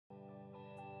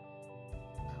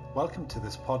Welcome to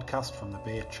this podcast from the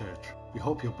Bay Church. We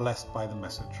hope you're blessed by the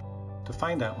message. To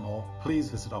find out more, please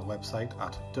visit our website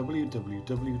at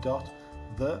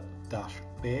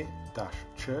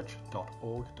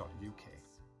www.the-bay-church.org.uk.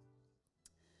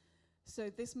 So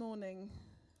this morning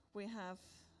we have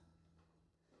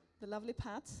the lovely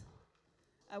Pat,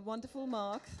 a wonderful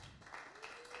Mark,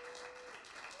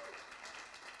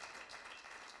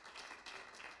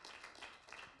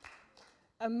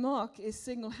 and Mark is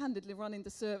single-handedly running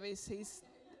the service.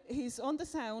 He's on the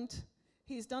sound,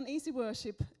 he's done easy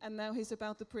worship, and now he's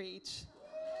about to preach.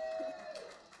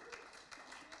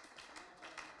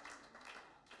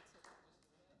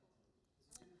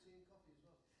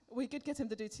 We could get him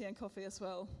to do tea and coffee as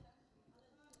well.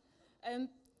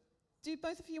 Do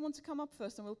both of you want to come up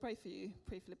first, and we'll pray for you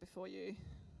briefly before you're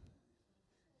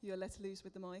let loose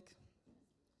with the mic.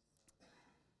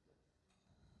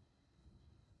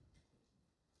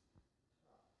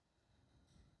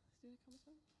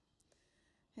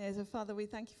 Yeah, so Father, we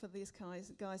thank you for these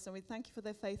guys, and we thank you for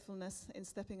their faithfulness in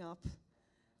stepping up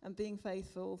and being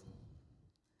faithful.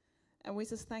 And we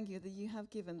just thank you that you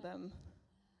have given them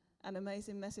an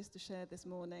amazing message to share this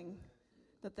morning,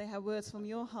 that they have words from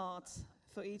your heart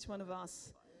for each one of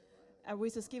us. And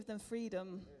we just give them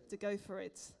freedom to go for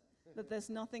it, that there's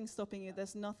nothing stopping you,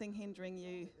 there's nothing hindering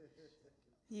you.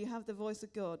 You have the voice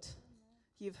of God.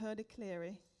 You've heard it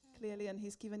clearly, and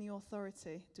he's given you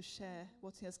authority to share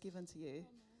what he has given to you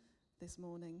this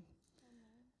morning.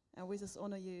 And we just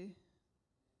honor you.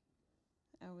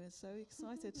 And we're so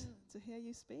excited to hear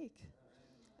you speak.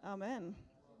 Amen.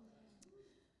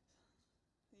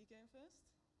 Are you going first?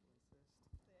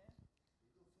 There.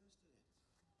 You go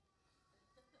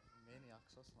first today.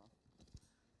 Maniacs, us, man.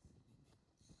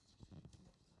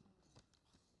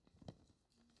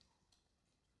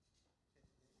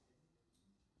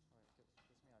 Alright, give me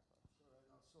iPad. Alright,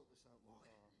 I'll sort this out, Mark.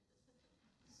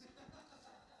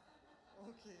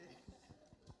 Okay.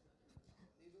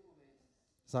 Leave it with me.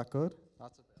 Is that good?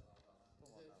 That's a bit loud.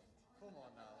 Come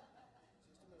on now.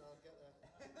 Just a minute, I'll get there.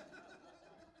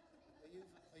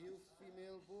 Are you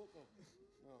female vocal?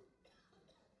 No.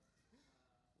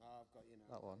 I've got you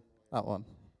now. That one.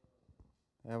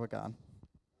 There we go.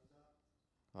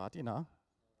 Oh, do you know?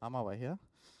 I'm over here.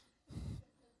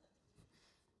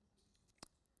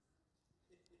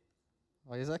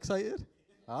 Are you excited?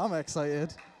 I'm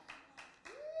excited.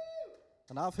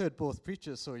 And I've heard both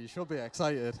preachers, so you should be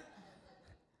excited.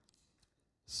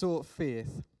 So,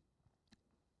 faith.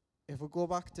 If we go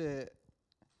back to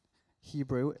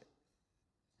Hebrew,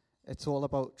 it's all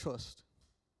about trust.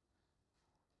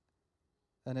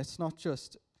 And it's not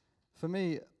just, for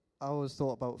me, I always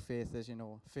thought about faith as,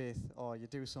 faith, or you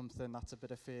do something, that's a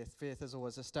bit of faith. Faith is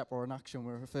always a step or an action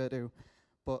we refer to.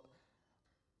 But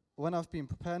when I've been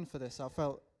preparing for this, I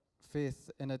felt faith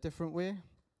in a different way.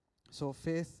 So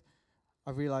faith,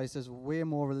 I realized, is way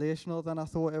more relational than I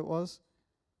thought it was,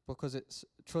 because it's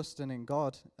trusting in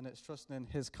God and it's trusting in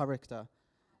his character.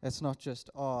 It's not just,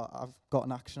 I've got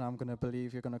an action, I'm going to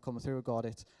believe you're going to come through, God.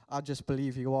 It's, I just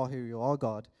believe you are who you are,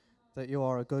 God, that you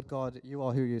are a good God, you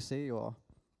are who you say you are.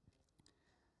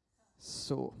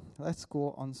 So let's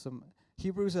go on some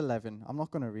Hebrews 11. I'm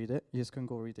not going to read it. You just can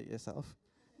go read it yourself,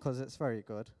 because it's very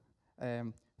good.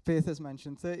 Faith is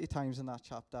mentioned 30 times in that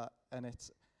chapter, and it's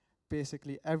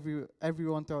basically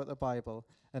everyone throughout the Bible,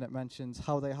 and it mentions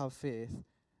how they have faith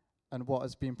and what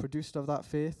has been produced of that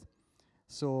faith.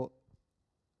 So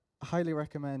I highly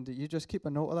recommend that you just keep a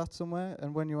note of that somewhere,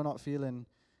 and when you're not feeling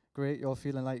great, you're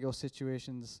feeling like your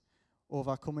situation's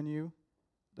overcoming you,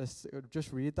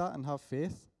 just read that and have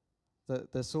faith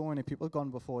that there's so many people gone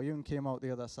before you and came out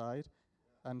the other side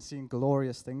and seen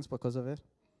glorious things because of it.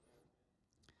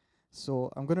 So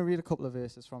I'm going to read a couple of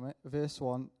verses from it. Verse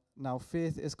 1, now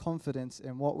faith is confidence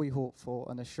in what we hope for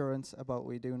and assurance about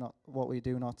what we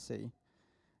do not see.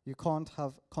 You can't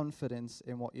have confidence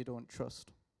in what you don't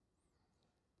trust.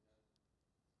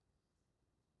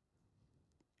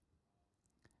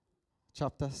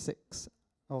 Chapter 6,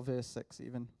 or verse 6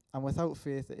 even. And without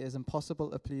faith it is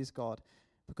impossible to please God,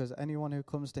 because anyone who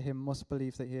comes to him must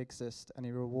believe that he exists, and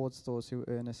he rewards those who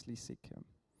earnestly seek him.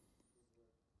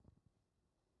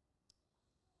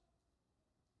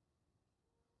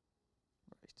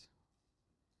 Right.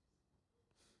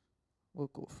 We'll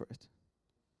go for it.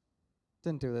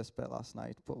 Didn't do this bit last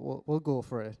night, but we'll go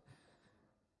for it.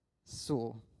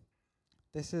 So,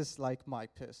 this is like my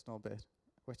personal bit,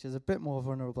 which is a bit more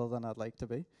vulnerable than I'd like to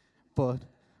be, but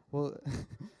well,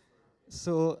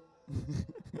 so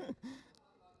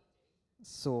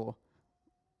for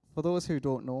those who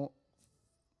don't know,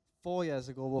 4 years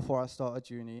ago, before I started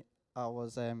uni, I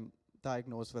was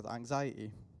diagnosed with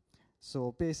anxiety.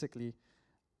 So basically,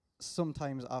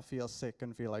 sometimes I feel sick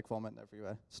and feel like vomiting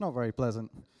everywhere. It's not very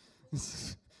pleasant.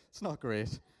 It's not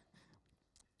great.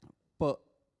 But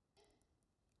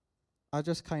I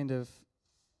just kind of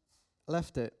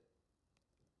left it.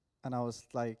 And I was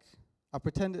like, I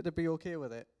pretended to be okay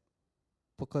with it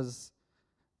because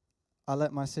I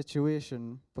let my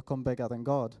situation become bigger than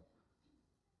God.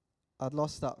 I'd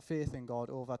lost that faith in God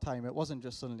over time. It wasn't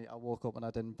just suddenly I woke up and I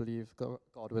didn't believe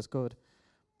God was good,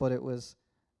 but it was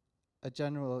a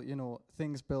general,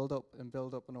 things build up and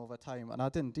over time, and I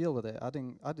didn't deal with it. I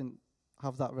didn't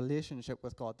have that relationship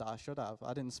with God that I should have.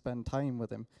 I didn't spend time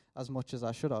with him as much as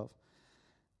I should have.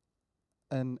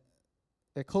 And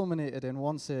it culminated in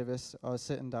one service. I was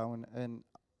sitting down, and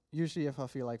usually if I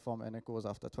feel like vomiting, it goes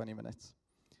after 20 minutes.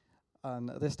 And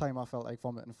this time I felt like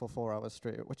vomiting for 4 hours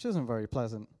straight, which isn't very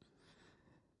pleasant.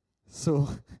 So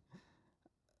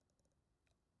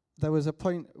there was a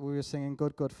point we were singing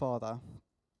Good, Good Father,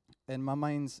 and my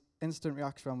mind's instant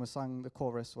reaction when we sang the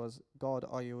chorus was, God,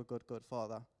 are you a good, good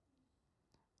Father?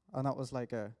 And that was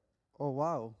like oh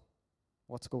wow,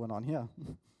 what's going on here?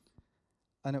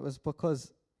 And it was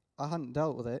because I hadn't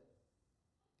dealt with it,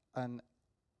 and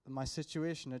my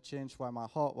situation had changed where my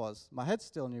heart was. My head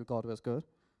still knew God was good,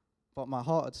 but my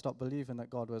heart had stopped believing that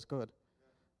God was good.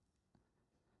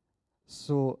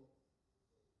 So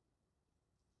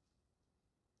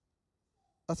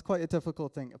that's quite a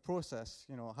difficult thing to process,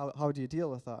 how do you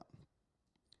deal with that?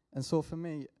 And so for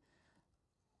me,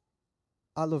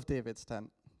 I love David's tent.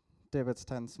 David's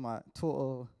tent's my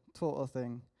total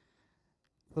thing.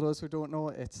 For those who don't know,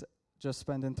 it's just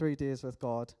spending 3 days with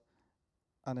God,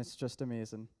 and it's just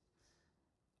amazing.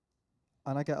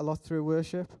 And I get a lot through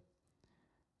worship.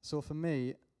 So for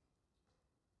me,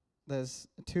 there's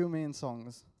 2 main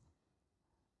songs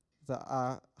that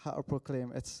I had to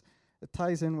proclaim. It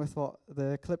ties in with what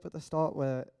the clip at the start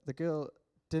where the girl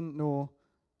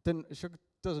she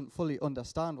doesn't fully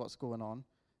understand what's going on,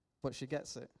 but she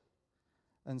gets it.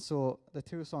 And so the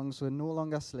 2 songs were No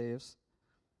Longer Slaves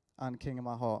and King of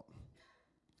My Heart.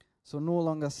 So No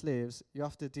Longer Slaves, you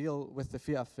have to deal with the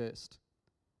fear first.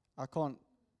 I can't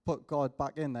put God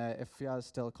back in there if fear is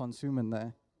still consuming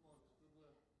there.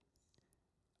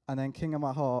 And then King of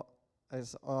My Heart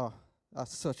is,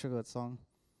 that's such a good song.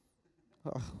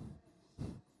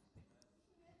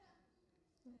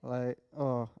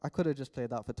 I could have just played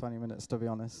that for 20 minutes, to be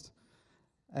honest.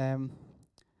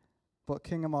 But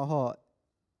King of My Heart,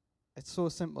 it's so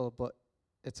simple, but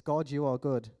it's God, you are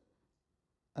good.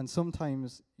 And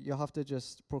sometimes you have to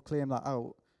just proclaim that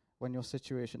out when your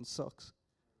situation sucks,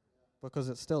 because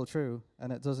it's still true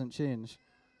and it doesn't change.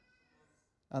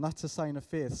 And that's a sign of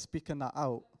faith, speaking that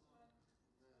out,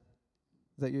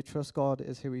 that you trust God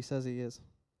is who he says he is,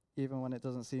 even when it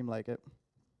doesn't seem like it.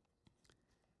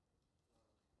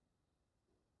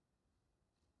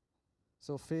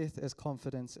 So faith is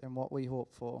confidence in what we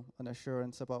hope for and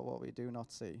assurance about what we do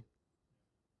not see.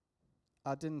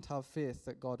 I didn't have faith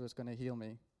that God was going to heal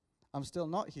me. I'm still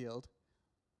not healed,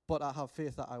 but I have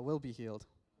faith that I will be healed.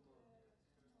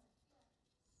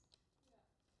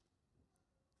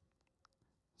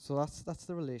 So that's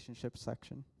the relationship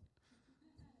section.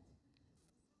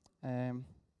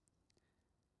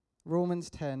 Romans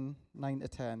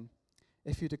 10:9-10.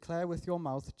 If you declare with your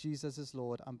mouth Jesus is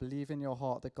Lord and believe in your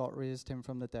heart that God raised him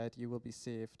from the dead, you will be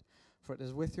saved. For it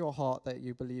is with your heart that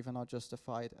you believe and are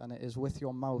justified, and it is with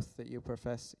your mouth that you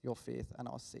profess your faith and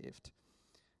are saved.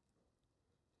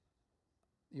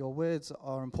 Your words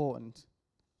are important.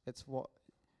 It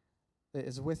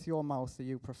is with your mouth that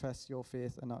you profess your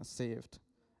faith and are saved.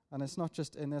 And it's not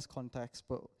just in this context,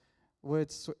 but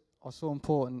words are so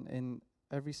important in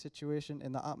every situation,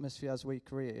 in the atmospheres we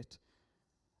create.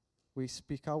 We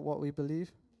speak out what we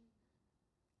believe.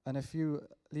 And if you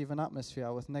leave an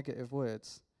atmosphere with negative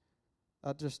words,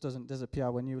 that just doesn't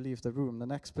disappear when you leave the room. The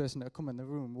next person to come in the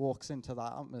room walks into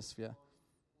that atmosphere.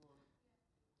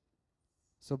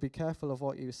 So be careful of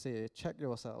what you say. Check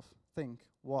yourself. Think,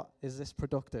 what is this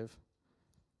productive?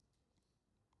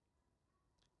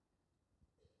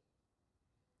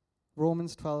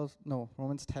 Romans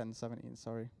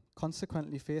 10:17.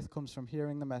 Consequently, faith comes from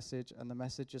hearing the message, and the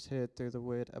message is heard through the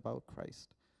word about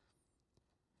Christ.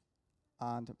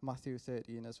 And Matthew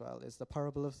 13 as well is the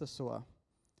parable of the sower.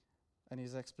 And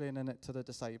he's explaining it to the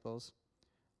disciples.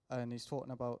 And he's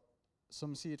talking about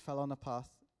some seed fell on the path,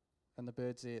 and the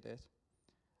birds ate it.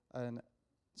 And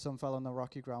some fell on the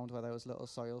rocky ground where there was little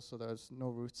soil, so there was no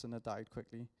roots, and it died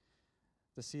quickly.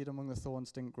 The seed among the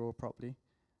thorns didn't grow properly.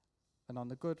 And on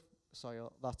the good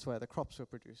soil, that's where the crops were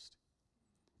produced.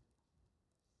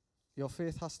 Your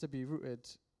faith has to be rooted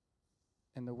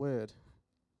in the word.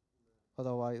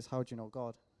 Otherwise, how do you know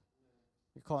God?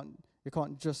 You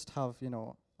can't just have,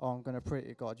 oh, I'm going to pray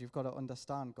to God. You've got to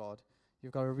understand God.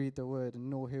 You've got to read the word and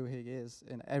know who he is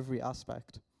in every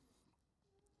aspect.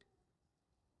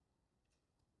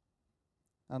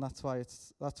 And that's why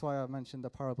I mentioned the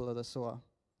parable of the sower.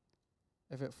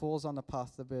 If it falls on the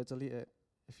path, the birds will eat it.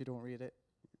 If you don't read it,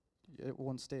 it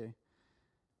won't stay.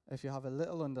 If you have a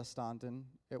little understanding,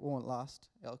 it won't last.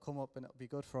 It'll come up and it'll be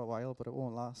good for a while, but it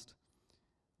won't last.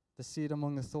 The seed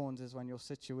among the thorns is when your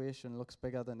situation looks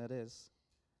bigger than it is.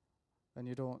 And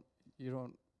you don't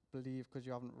believe because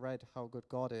you haven't read how good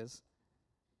God is.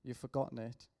 You've forgotten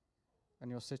it. And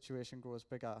your situation grows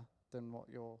bigger than what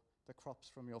the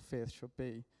crops from your faith should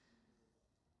be.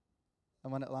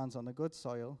 And when it lands on the good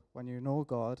soil, when you know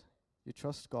God, you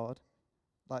trust God,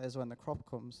 that is when the crop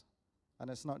comes. And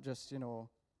it's not just,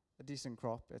 a decent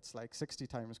crop. It's like 60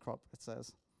 times crop, it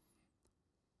says.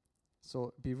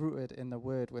 So be rooted in the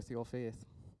word with your faith.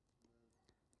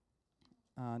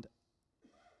 And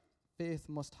faith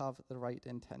must have the right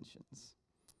intentions.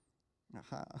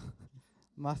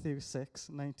 Matthew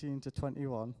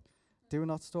 6:19-21. Do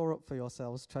not store up for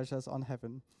yourselves treasures on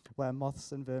heaven, where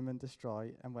moths and vermin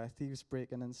destroy, and where thieves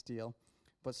break in and steal.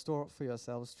 But store up for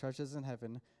yourselves treasures in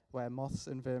heaven, where moths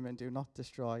and vermin do not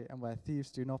destroy, and where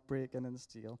thieves do not break in and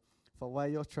steal. For where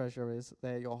your treasure is,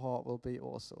 there your heart will be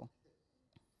also.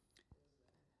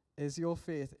 Is your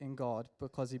faith in God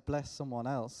because he blessed someone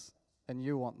else, and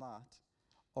you want that?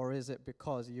 Or is it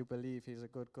because you believe he's a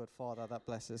good, good father that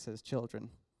blesses his children?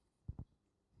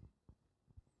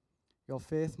 Your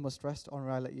faith must rest on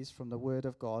realities from the word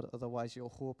of God, otherwise your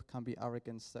hope can be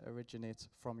arrogance that originates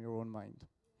from your own mind.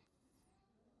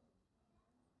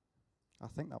 I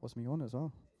think that was me on as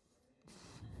well.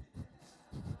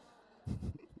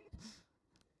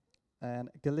 And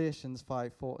Galatians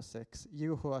 5:4-6.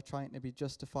 You who are trying to be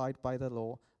justified by the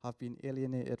law have been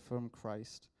alienated from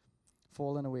Christ,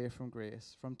 fallen away from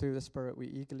grace. From through the Spirit we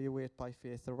eagerly await by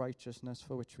faith the righteousness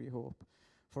for which we hope.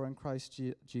 For in Christ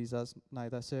Jesus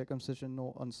neither circumcision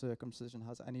nor uncircumcision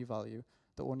has any value.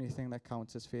 The only thing that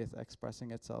counts is faith expressing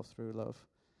itself through love.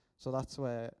 So that's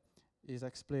where he's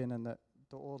explaining that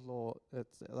the old law,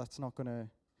 that's not going to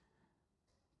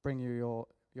bring you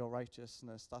your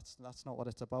righteousness. That's not what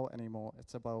it's about anymore.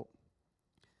 It's about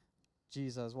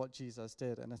Jesus, what Jesus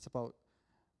did, and it's about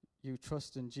you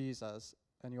trust in Jesus,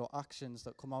 and your actions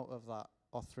that come out of that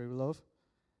are through love.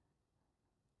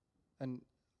 And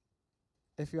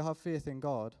if you have faith in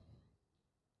God,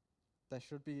 there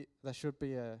should be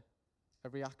a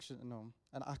reaction,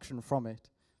 an action from it.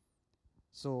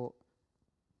 So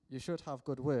you should have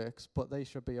good works, but they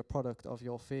should be a product of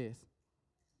your faith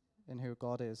in who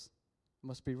God is.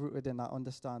 Must be rooted in that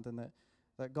understanding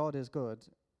that God is good,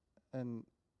 and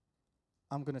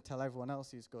I'm going to tell everyone else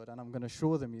he's good, and I'm going to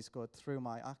show them he's good through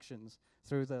my actions,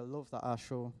 through the love that I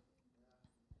show.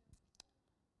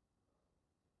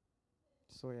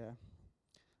 So yeah,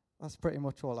 that's pretty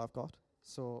much all I've got.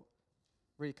 So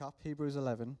recap, Hebrews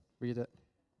 11, read it.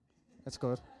 It's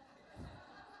good.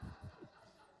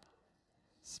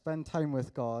 Spend time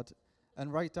with God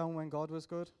and write down when God was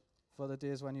good for the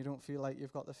days when you don't feel like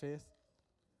you've got the faith.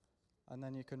 And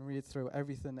then you can read through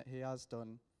everything that he has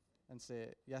done and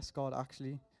say, yes, God,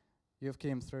 actually, you've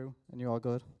came through and you are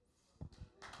good.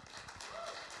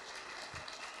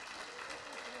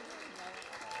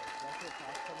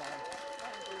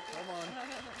 Come on.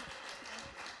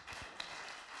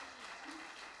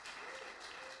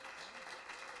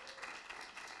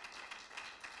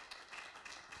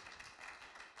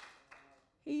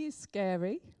 He is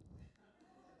scary.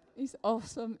 He's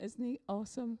awesome, isn't he?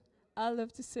 Awesome. I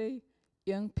love to see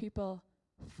young people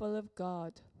full of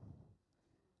God.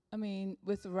 I mean,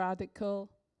 with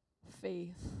radical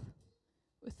faith.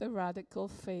 With a radical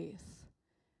faith.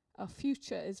 Our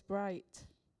future is bright.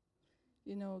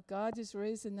 God is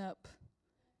raising up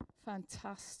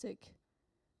fantastic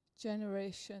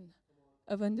generation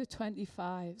of under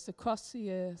 25s across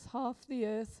the earth. Half the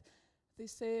earth, they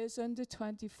say, is under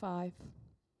 25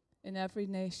 in every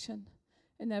nation.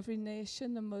 In every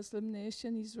nation, the Muslim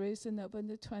nation, he's raising up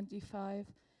under 25.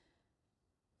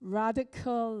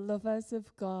 Radical lovers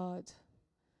of God.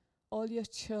 All your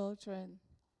children,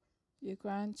 your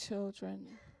grandchildren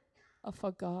are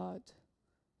for God.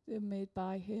 They're made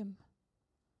by him,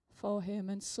 for him,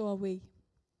 and so are we.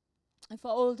 And for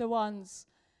older ones,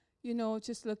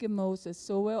 just look at Moses.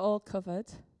 So we're all covered.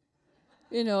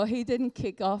 He didn't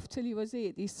kick off till he was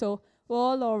 80, so we're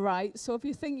all right. So if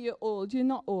you think you're old, you're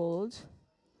not old.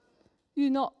 You're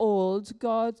not old.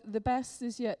 God, the best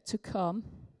is yet to come.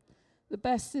 The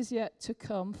best is yet to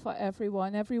come for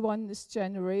everyone in this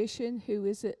generation who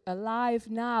is alive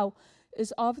now,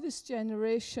 is of this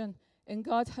generation, and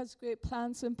God has great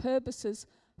plans and purposes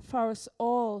for us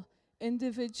all,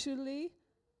 individually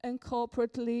and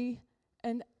corporately,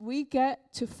 and we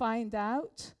get to find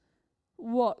out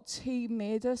what He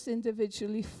made us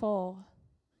individually for.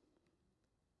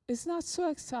 Isn't that so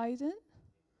exciting?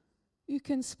 You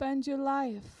can spend your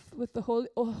life with the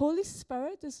Holy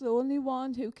Spirit is the only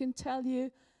one who can tell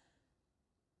you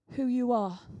who you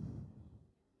are.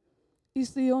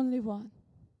 He's the only one.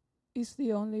 He's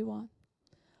the only one.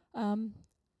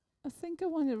 I think I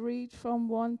want to read from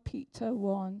 1 Peter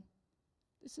 1.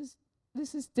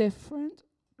 This is different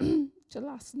to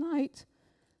last night,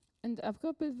 and I've got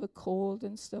a bit of a cold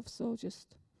and stuff, so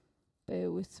just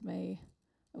bear with me.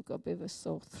 I've got a bit of a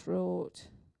sore throat.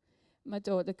 My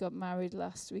daughter got married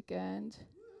last weekend.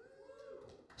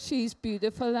 She's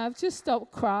beautiful. I've just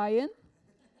stopped crying.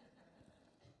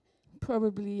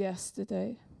 Probably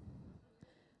yesterday.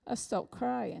 I stopped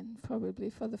crying,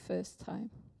 probably for the first time.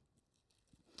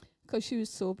 Because she was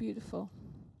so beautiful.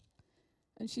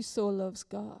 And she so loves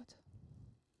God.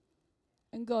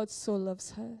 And God so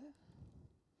loves her.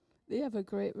 They have a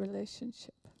great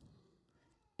relationship.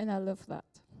 And I love that.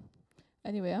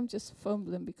 Anyway, I'm just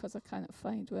fumbling because I cannot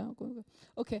find where I'm going to go.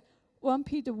 Okay, 1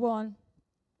 Peter 1,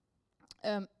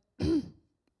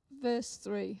 verse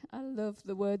 3. I love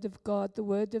the Word of God. The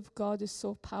Word of God is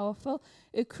so powerful.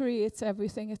 It creates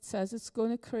everything it says it's going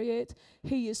to create.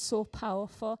 He is so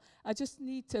powerful. I just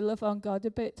need to love on God a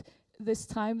bit this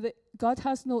time. That God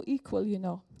has no equal, you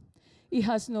know. He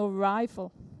has no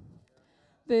rival.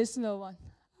 There's no one.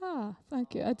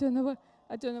 Thank you. I don't know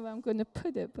where I'm going to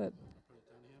put it, but...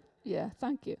 Yeah,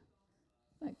 thank you.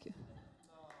 Thank you.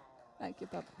 Thank you,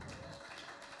 Bob.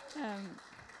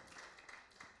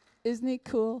 Isn't he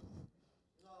cool?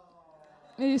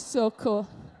 He's so cool.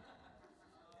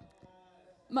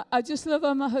 I just love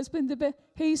my husband a bit.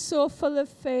 He's so full of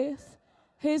faith.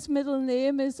 His middle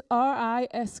name is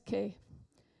R-I-S-K.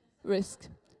 Risk.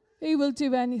 He will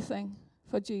do anything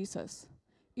for Jesus.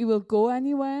 He will go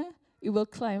anywhere. He will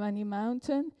climb any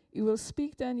mountain. He will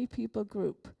speak to any people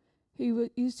group.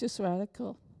 He's just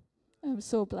radical. I'm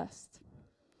so blessed.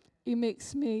 He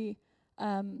makes me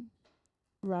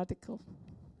radical.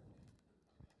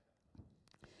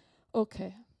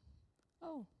 Okay.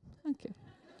 Oh, thank you.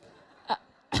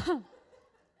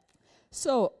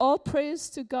 So, all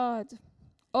praise to God.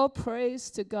 All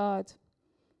praise to God.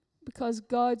 Because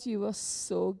God, you are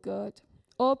so good.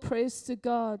 All praise to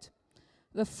God,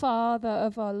 the Father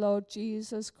of our Lord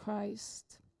Jesus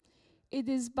Christ. It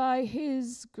is by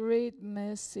His great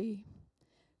mercy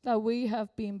that we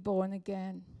have been born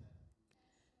again.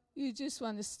 You just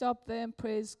want to stop there and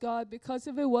praise God, because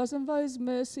if it wasn't for His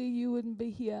mercy, you wouldn't be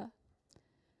here.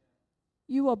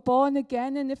 You are born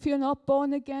again, and if you're not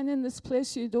born again in this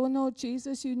place, you don't know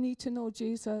Jesus, you need to know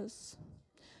Jesus.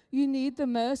 You need the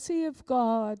mercy of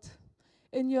God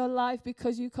in your life,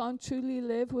 because you can't truly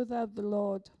live without the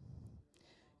Lord.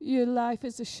 Your life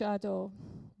is a shadow.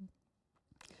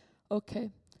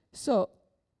 Okay, so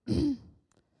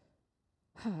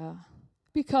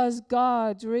because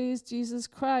God raised Jesus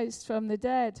Christ from the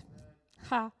dead.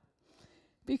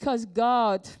 Because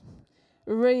God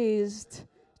raised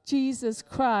Jesus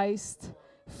Christ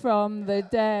from the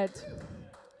dead.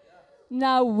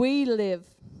 Now we live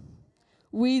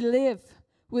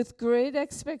with great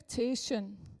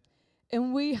expectation,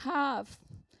 and we have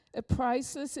a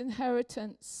priceless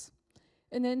inheritance,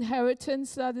 an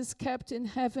inheritance that is kept in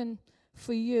heaven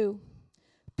for you,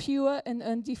 pure and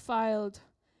undefiled,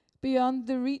 beyond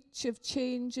the reach of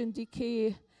change and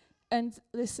decay. And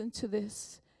listen to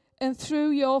this. And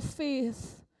through your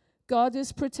faith, God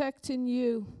is protecting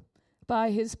you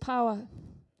by His power.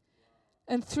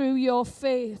 And through your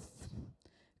faith,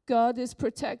 God is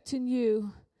protecting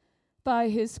you by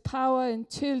His power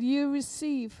until you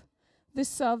receive this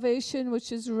salvation,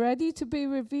 which is ready to be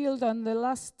revealed on the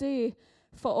last day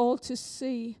for all to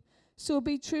see. So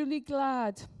be truly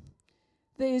glad.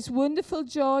 There is wonderful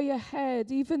joy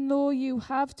ahead, even though you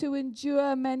have to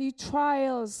endure many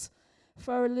trials.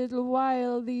 For a little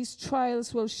while, these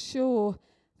trials will show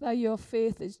that your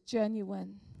faith is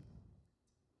genuine.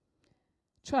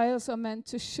 Trials are meant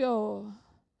to show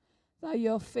that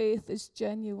your faith is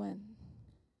genuine.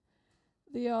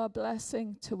 They are a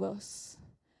blessing to us.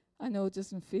 I know it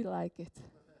doesn't feel like it.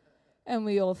 And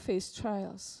we all face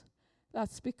trials.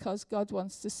 That's because God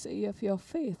wants to see if your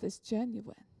faith is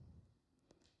genuine.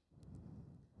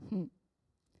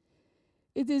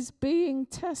 It is being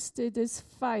tested as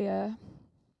fire,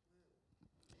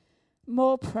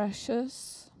 more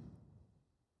precious.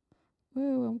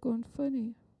 Whoa, I'm going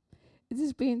funny. It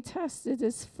is being tested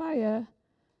as fire,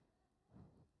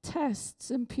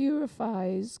 tests and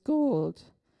purifies gold.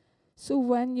 So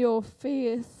when your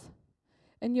faith,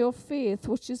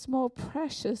 which is more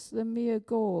precious than mere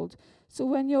gold, so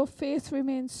when your faith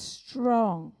remains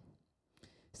strong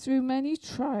through many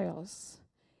trials,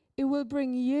 it will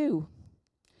bring you,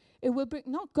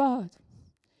 not God,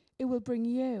 it will bring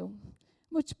you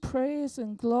much praise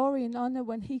and glory and honor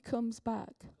when he comes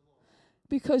back.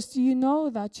 Because do you know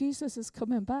that Jesus is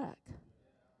coming back?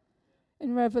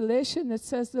 In Revelation, it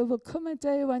says there will come a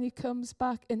day when he comes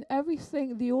back and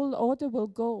everything, the old order will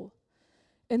go.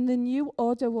 And the new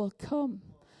order will come.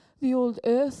 The old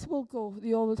earth will go.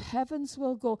 The old heavens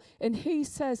will go. And he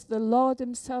says, the Lord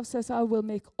himself says, I will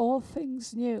make all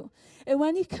things new. And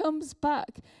when he comes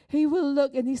back, he will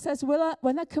look and he says,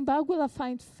 when I come back, will I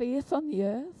find faith on the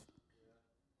earth?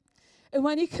 And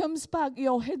when he comes back,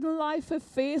 your hidden life of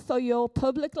faith or your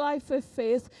public life of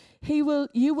faith, you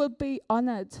will be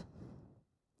honored.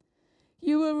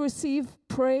 You will receive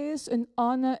praise and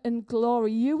honor and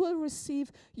glory. You will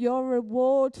receive your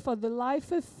reward for the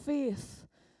life of faith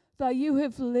that you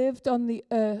have lived on the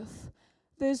earth.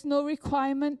 There's no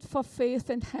requirement for faith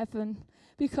in heaven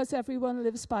because everyone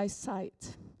lives by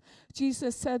sight.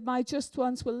 Jesus said, my just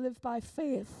ones will live by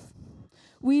faith.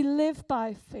 We live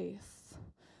by faith.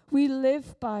 We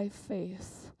live by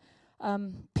faith.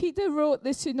 Peter wrote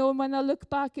this, and when I look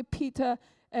back at Peter,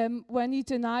 when he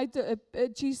denied,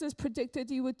 Jesus predicted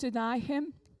he would deny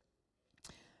him.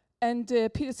 And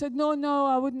Peter said, no,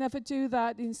 I would never do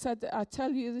that. He said, I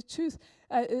tell you the truth.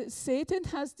 Satan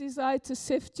has desired to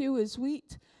sift you as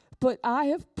wheat, but I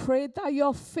have prayed that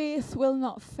your faith will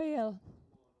not fail.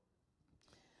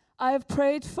 I have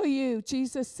prayed for you,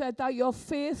 Jesus said, that your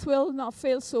faith will not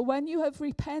fail. So when you have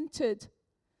repented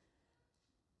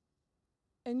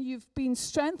and you've been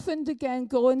strengthened again,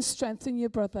 go and strengthen your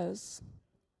brothers.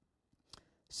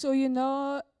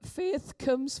 So faith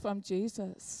comes from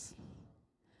Jesus.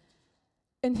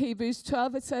 In Hebrews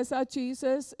 12, it says that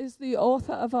Jesus is the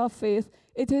author of our faith.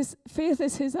 Faith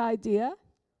is his idea.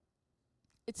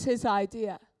 It's his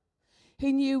idea.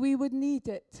 He knew we would need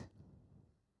it.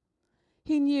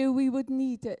 He knew we would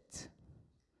need it.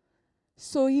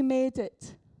 So he made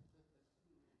it.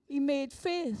 He made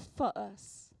faith for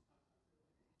us.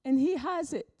 And he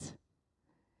has it.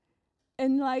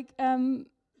 And like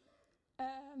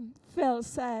Phil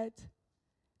said,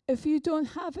 if you don't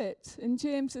have it, in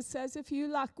James it says, if you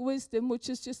lack wisdom, which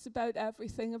is just about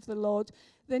everything of the Lord,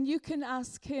 then you can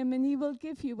ask him and he will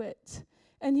give you it.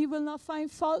 And he will not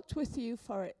find fault with you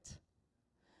for it.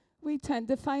 We tend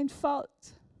to find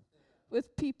fault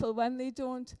with people when they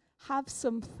don't have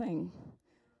something.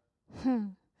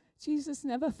 Jesus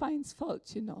never finds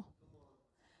fault,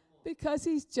 because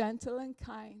he's gentle and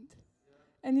kind.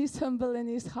 And he's humble in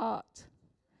his heart.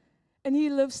 And he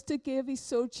loves to give. He's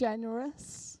so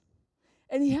generous.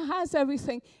 And he has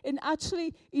everything. And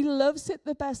actually, he loves it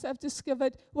the best I've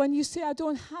discovered when you say, I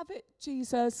don't have it,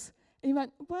 Jesus. And he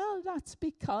went, well, that's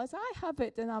because I have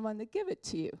it and I want to give it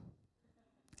to you.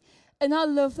 And I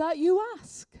love that you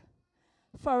ask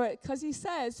for it, because he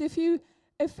says, come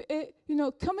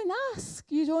and ask.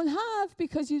 You don't have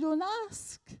because you don't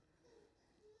ask.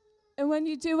 And when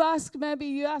you do ask, maybe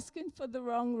you're asking for the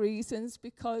wrong reasons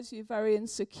because you're very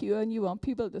insecure and you want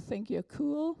people to think you're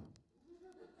cool.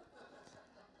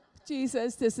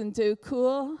 Jesus doesn't do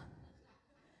cool.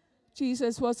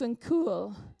 Jesus wasn't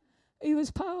cool. He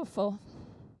was powerful.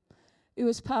 He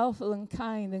was powerful and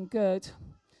kind and good.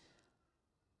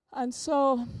 And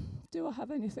so, do I have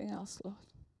anything else, Lord?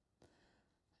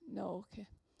 No, okay.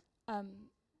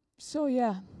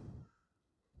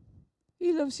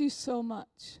 He loves you so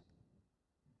much.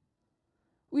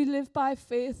 We live by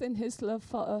faith in his love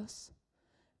for us.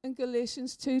 In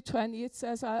Galatians 2:20, it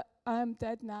says, I am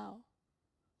dead now.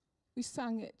 We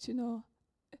sang it,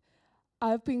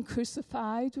 I've been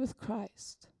crucified with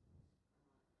Christ.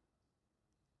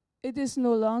 It is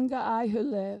no longer I who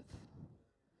live,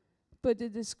 but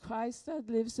it is Christ that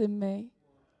lives in me.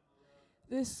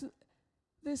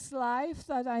 This life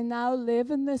that I now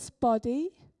live in this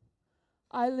body,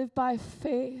 I live by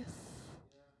faith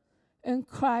in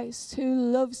Christ who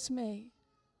loves me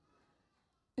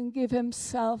and gave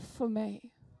himself for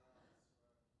me.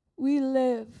 We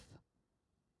live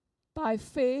by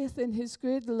faith in his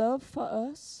great love for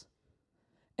us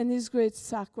and his great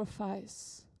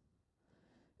sacrifice.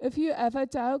 If you ever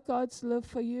doubt God's love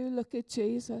for you, look at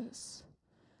Jesus.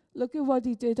 Look at what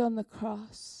he did on the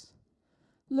cross.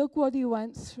 Look what he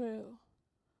went through.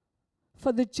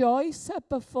 For the joy set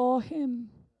before him,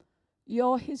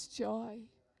 you're his joy.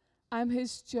 I'm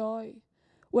his joy.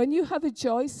 When you have a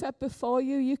joy set before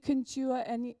you, you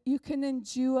can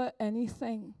endure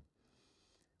anything.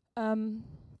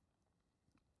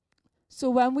 So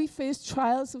when we face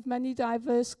trials of many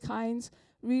diverse kinds,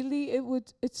 really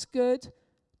it's good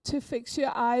to fix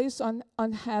your eyes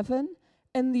on heaven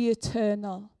and the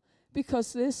eternal.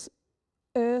 Because this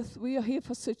earth, we are here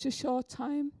for such a short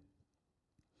time.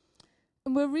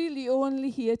 And we're really only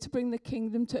here to bring the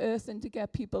kingdom to earth and to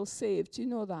get people saved. Do you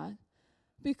know that?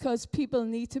 Because people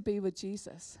need to be with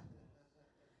Jesus.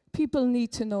 People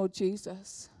need to know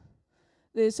Jesus.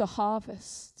 There's a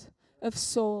harvest of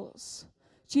souls.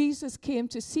 Jesus came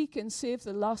to seek and save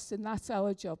the lost, and that's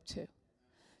our job too.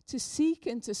 To seek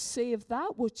and to save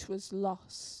that which was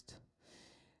lost.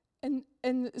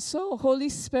 And so Holy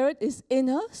Spirit is in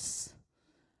us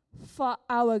for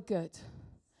our good.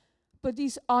 But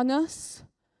he's on us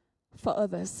for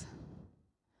others.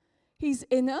 He's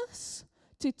in us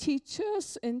to teach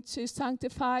us and to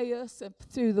sanctify us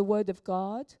through the word of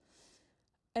God.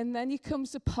 And then he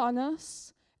comes upon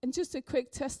us. And just a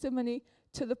quick testimony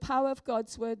to the power of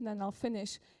God's word, and then I'll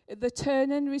finish. The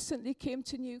Turn-In recently came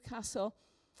to Newcastle.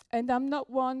 And I'm not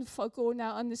one for going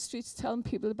out on the streets telling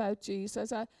people about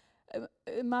Jesus.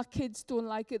 My kids don't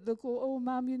like it. They'll go, "Oh,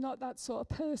 Mum, you're not that sort of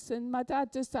person. My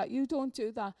dad does that. You don't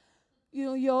do that. You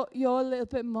know, you're a little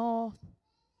bit more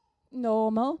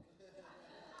normal."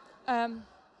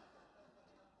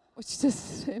 Which doesn't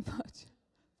say much.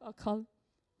 I'll call.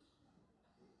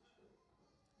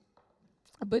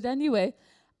 But anyway,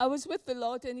 I was with the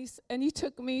Lord, and he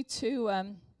took me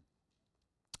to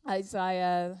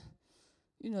Isaiah.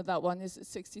 You know that one is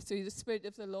 63. The Spirit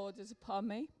of the Lord is upon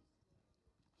me.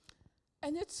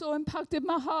 And it so impacted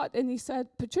my heart. And he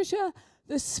said, "Patricia,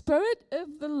 the Spirit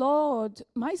of the Lord,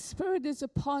 my Spirit is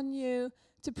upon you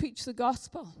to preach the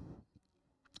gospel."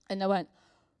 And I went,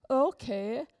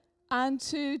 "Okay." And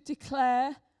to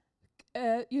declare,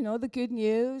 the good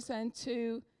news and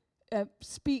to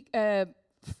speak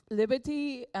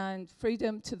liberty and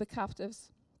freedom to the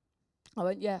captives. I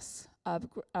went, "Yes, I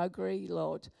agree,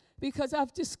 Lord." Because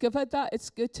I've discovered that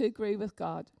it's good to agree with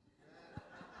God.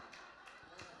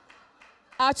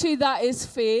 Actually, that is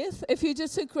faith. If you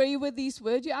just agree with these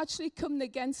words, you actually come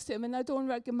against him, and I don't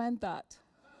recommend that.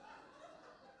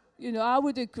 You know, I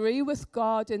would agree with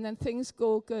God, and then things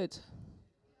go good.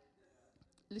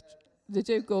 They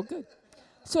do go good.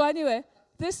 So anyway,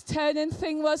 this Turn-In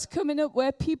thing was coming up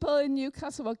where people in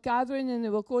Newcastle were gathering, and they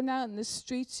were going out in the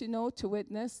streets, to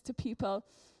witness to people.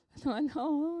 And I went,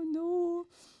 "Oh, no."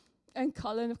 And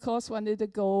Colin, of course, wanted to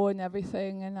go and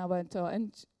everything. And I went, "Oh,"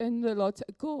 and the Lord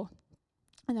said, "Go."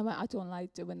 And I went, "I don't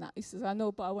like doing that." He says, "I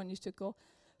know, but I want you to go."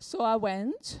 So I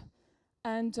went,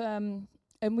 and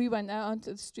we went out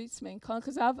onto the streets, me and Colin,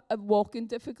 because I have walking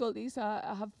difficulties.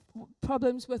 I have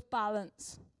problems with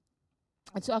balance.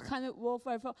 And so I kind of walk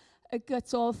very far. It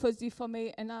gets all fuzzy for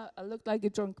me, and I look like a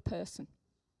drunk person.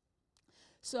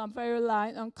 So I'm very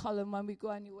reliant on Colin when we go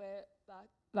anywhere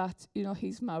that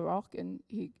he's my rock, and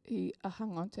I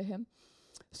hang on to him.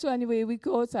 So anyway, we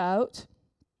goes out,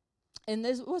 and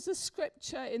there was a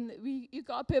scripture you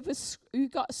got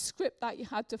a script that you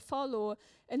had to follow,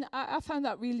 and I found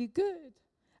that really good.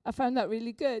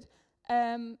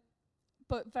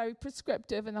 But very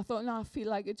prescriptive, and I thought, no, I feel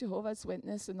like a Jehovah's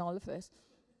Witness and all of this.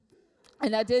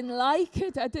 And I didn't like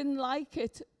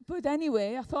it. But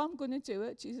anyway, I thought, I'm going to do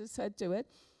it. Jesus said, do it.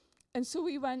 And so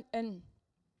we went and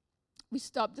we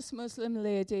stopped this Muslim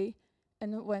lady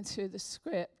and went through the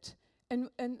script. And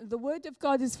the word of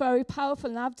God is very powerful,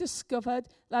 and I've discovered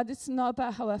that it's not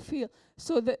about how I feel.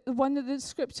 So one of the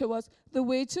scripture was, "The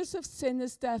wages of sin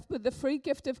is death, but the free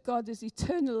gift of God is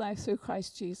eternal life through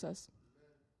Christ Jesus."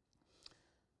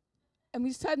 And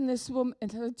we said in this woman,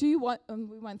 and said, "Do you want," and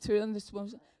we went through, and this woman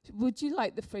said, "Would you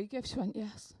like the free gift?" She went,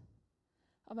 "Yes."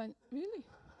 I went, "Really?"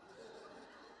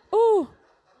 "Oh."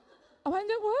 I went,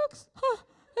 "It works. Huh,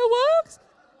 it works."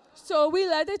 So we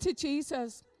led her to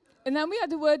Jesus. And then we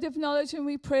had a word of knowledge, and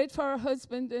we prayed for her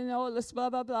husband and all this,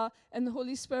 blah, blah, blah. And the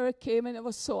Holy Spirit came, and it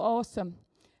was so awesome.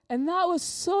 And that was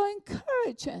so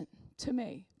encouraging to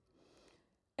me.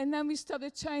 And then we stopped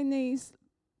a Chinese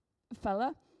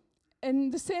fella,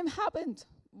 and the same happened.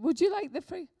 "Would you like the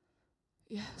free?"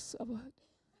 "Yes, I would."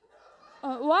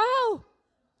 Wow,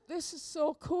 this is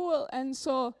so cool. And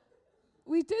so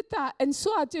we did that. And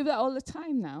so I do that all the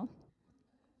time now.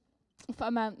 If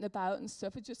I'm out and about and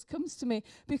stuff, it just comes to me.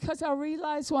 Because I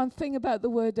realize one thing about the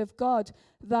Word of God,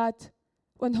 that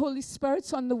when Holy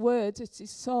Spirit's on the Word, it's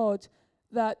his sword,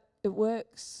 that it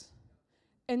works.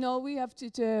 And all we have to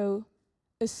do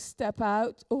is step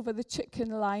out over the chicken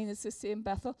line, as they say in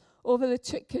Bethel, over the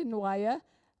chicken wire,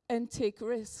 and take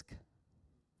risk.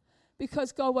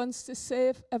 because God wants to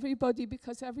save everybody,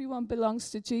 because everyone belongs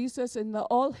to Jesus and they're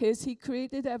all his. He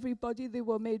created everybody. They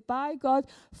were made by God,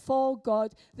 for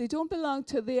God. They don't belong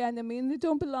to the enemy and they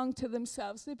don't belong to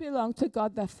themselves. They belong to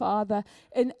God, their Father.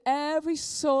 And every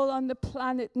soul on the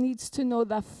planet needs to know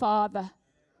their Father,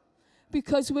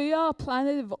 because we are a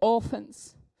planet of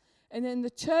orphans. And in the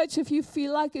church, if you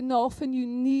feel like an orphan, you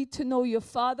need to know your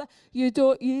Father.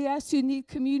 Yes, you need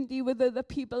community with other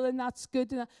people, and that's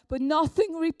good. But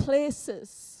nothing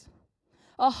replaces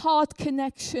a heart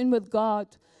connection with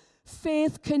God.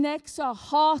 Faith connects our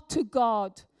heart to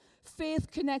God.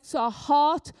 Faith connects our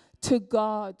heart to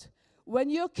God. When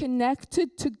you're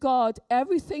connected to God,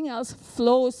 everything else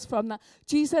flows from that.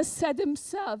 Jesus said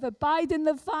himself, abide in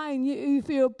the vine. If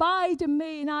you abide in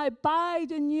me and I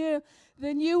abide in you,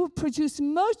 then you will produce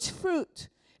much fruit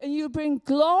and you bring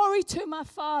glory to my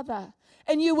Father,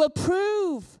 and you will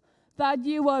prove that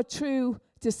you are a true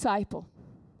disciple.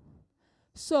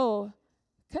 So,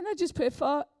 can I just pray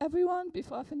for everyone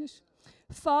before I finish?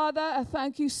 Father, I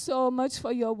thank you so much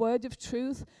for your word of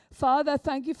truth. Father, I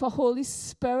thank you for Holy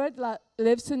Spirit that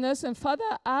lives in us. And Father,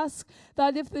 I ask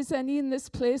that if there's any in this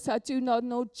place that do not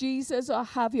know Jesus or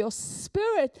have your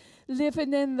Spirit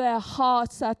living in their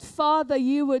hearts, that Father,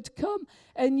 you would come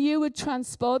and you would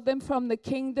transport them from the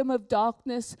kingdom of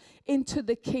darkness into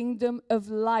the kingdom of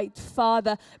light,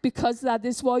 Father, because that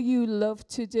is what you love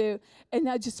to do. And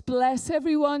I just bless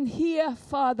everyone here,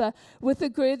 Father, with a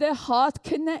greater heart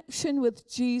connection with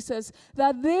Jesus,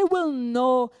 that they will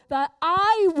know, that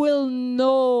I will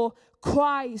know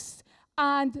Christ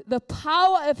and the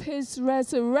power of his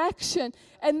resurrection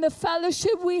and the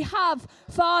fellowship we have,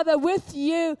 Father, with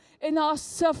you in our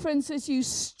sufferings, as you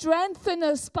strengthen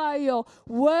us by your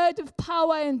word of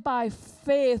power and by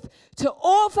faith to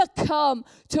overcome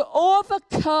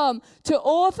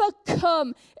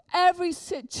every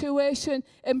situation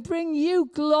and bring you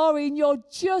glory in your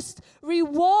just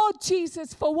reward,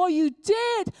 Jesus, for what you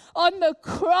did on the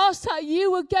cross, that you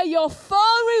would get your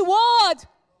full reward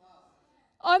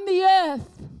on the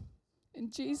earth.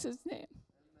 In Jesus' name.